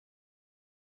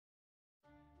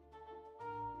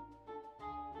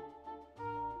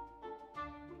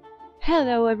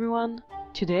Hello everyone!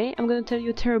 Today I'm gonna tell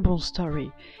you a terrible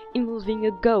story involving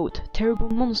a goat, terrible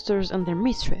monsters and their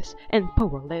mistress, and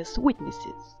powerless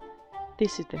witnesses.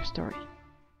 This is their story.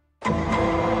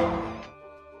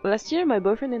 Last year my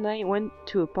boyfriend and I went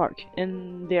to a park,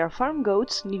 and there are farm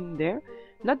goats living there,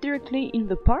 not directly in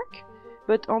the park,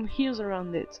 but on hills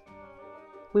around it.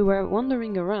 We were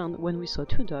wandering around when we saw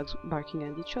two dogs barking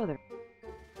at each other.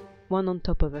 One on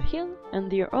top of a hill and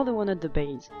the other one at the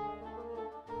base.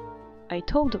 I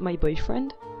told my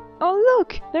boyfriend, "Oh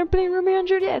look, they're playing Romeo and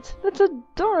Juliet, that's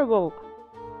adorable!"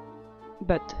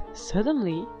 But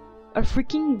suddenly, a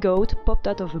freaking goat popped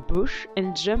out of a bush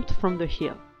and jumped from the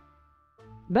hill.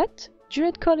 But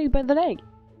Juliet caught it by the leg.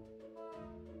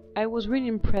 I was really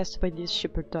impressed by these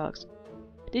shepherd dogs,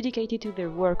 dedicated to their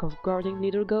work of guarding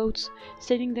little goats,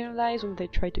 saving their lives when they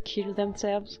try to kill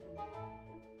themselves.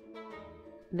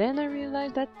 Then I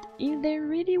realized that if they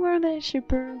really were their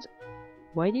shepherds,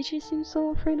 why did she seem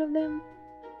so afraid of them?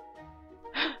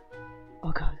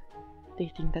 Oh god, they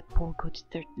think that poor goat is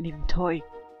their living toy.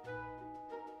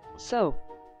 So,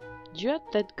 Juliet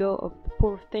let go of the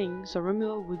poor thing so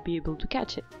Romeo would be able to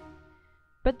catch it.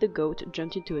 But the goat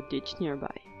jumped into a ditch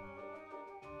nearby.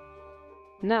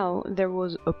 Now there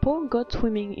was a poor goat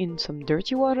swimming in some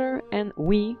dirty water, and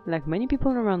we, like many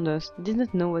people around us,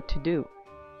 didn't know what to do.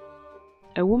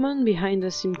 A woman behind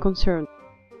us seemed concerned,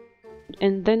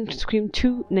 and then screamed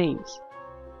two names.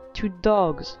 Two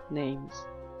dogs' names.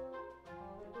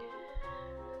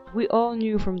 We all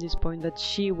knew from this point that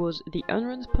she was the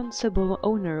unresponsible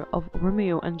owner of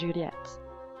Romeo and Juliet.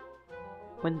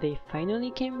 When they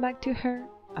finally came back to her,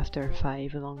 after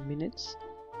 5 long minutes,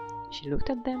 she looked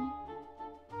at them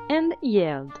and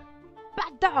yelled,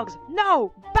 "Bad dogs!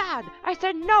 No! Bad! I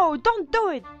said no! Don't do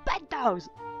it! Bad dogs!"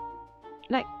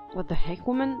 Like, what the heck,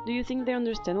 woman? Do you think they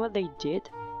understand what they did?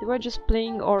 They were just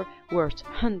playing, or worse,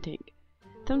 hunting.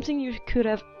 Something you could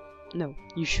have... No,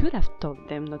 you should have taught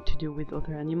them not to do with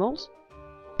other animals.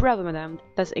 Bravo, madame.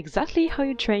 That's exactly how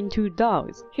you train two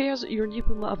dogs. Here's your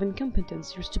diploma of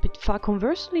incompetence, you stupid fuck.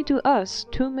 Conversely to us,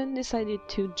 two men decided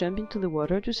to jump into the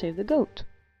water to save the goat.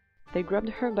 They grabbed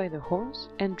her by the horns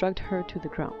and dragged her to the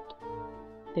ground.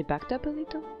 They backed up a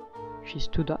little, she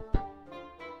stood up,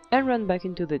 and ran back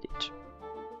into the ditch.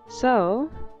 So,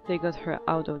 they got her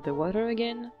out of the water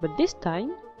again, but this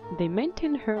time, they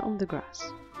maintained her on the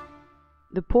grass.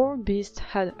 The poor beast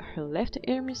had her left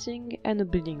ear missing and a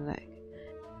bleeding leg.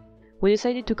 We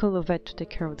decided to call a vet to take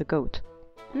care of the goat.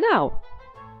 Now,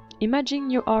 imagine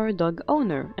you are a dog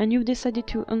owner and you've decided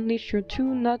to unleash your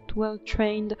two not well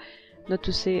trained, not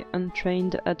to say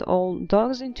untrained at all,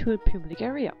 dogs into a public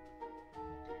area.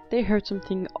 They hurt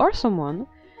something or someone,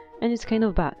 and it's kind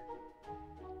of bad.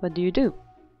 What do?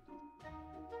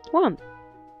 1.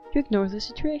 You ignore the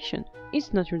situation.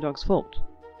 It's not your dog's fault.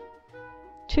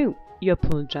 2. You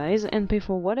apologize and pay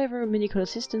for whatever medical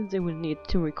assistance they will need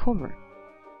to recover.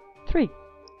 3.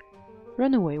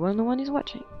 Run away while no one is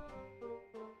watching.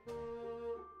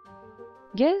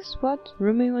 Guess what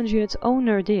Romeo and Juliet's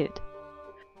owner did?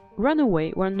 Run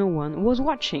away while no one was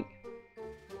watching.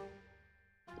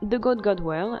 The goat got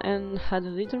well and had a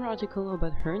little article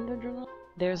about her in the journal.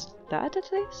 There's that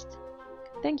at least.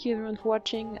 Thank you everyone for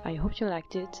watching, I hope you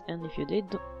liked it, and if you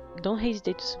did, don't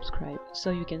hesitate to subscribe so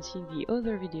you can see the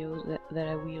other videos that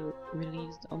I will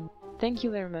release on. Thank you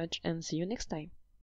very much and see you next time.